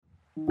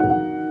How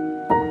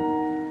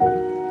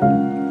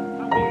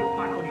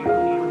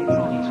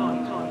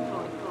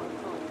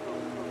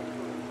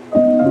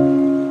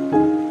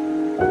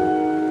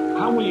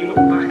will you look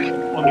back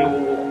on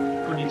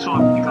your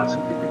time? You've had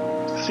some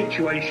different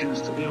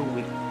situations to deal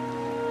with.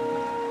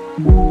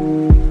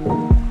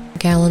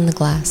 Gal in the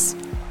Glass.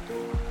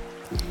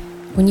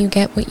 When you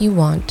get what you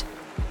want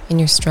in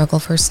your struggle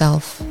for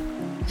self,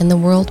 and the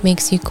world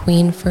makes you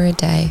queen for a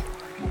day,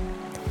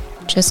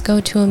 just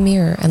go to a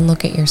mirror and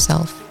look at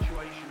yourself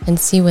and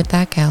see what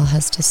that gal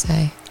has to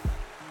say.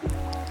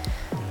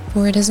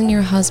 For it isn't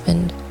your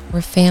husband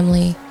or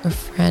family or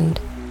friend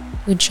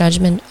who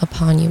judgment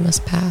upon you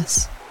must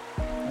pass.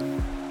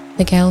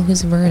 The gal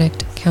whose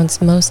verdict counts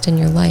most in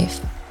your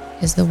life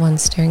is the one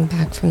staring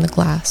back from the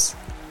glass.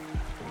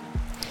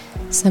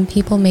 Some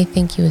people may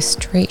think you a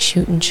straight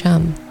shootin'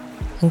 chum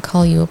and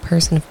call you a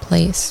person of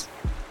place.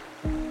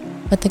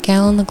 But the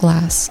gal in the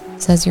glass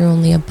says you're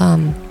only a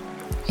bum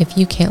if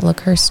you can't look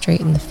her straight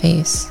in the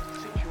face.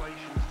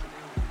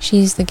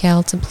 She's the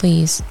gal to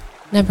please,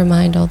 never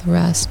mind all the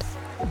rest,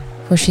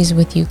 for she's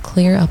with you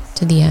clear up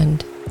to the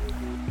end.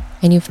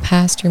 And you've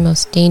passed your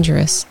most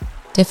dangerous,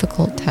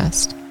 difficult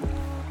test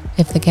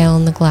if the gal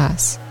in the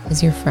glass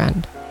is your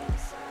friend.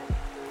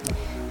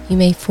 You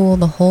may fool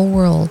the whole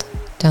world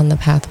down the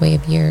pathway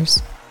of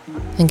years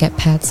and get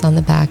pats on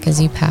the back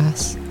as you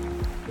pass,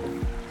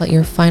 but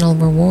your final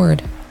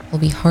reward will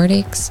be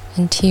heartaches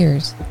and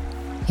tears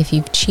if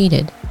you've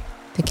cheated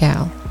the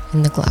gal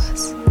in the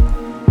glass.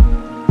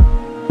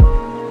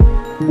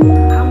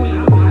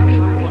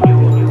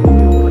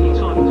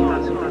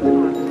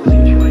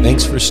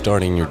 Thanks for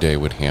starting your day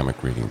with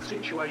hammock reading,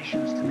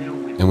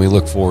 and we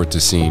look forward to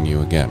seeing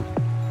you again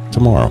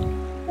tomorrow.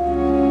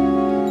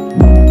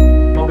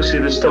 Obviously,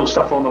 there's still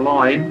stuff on the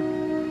line.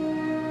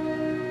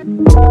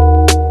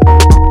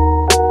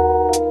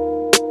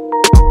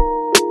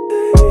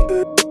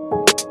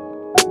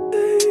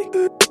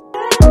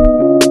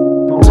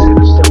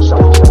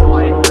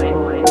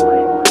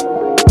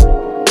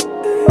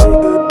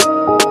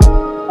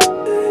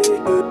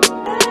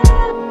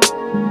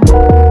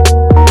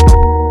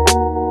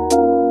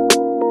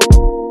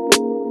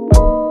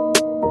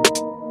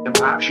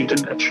 Perhaps you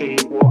didn't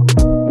achieve what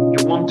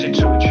you wanted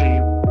to achieve.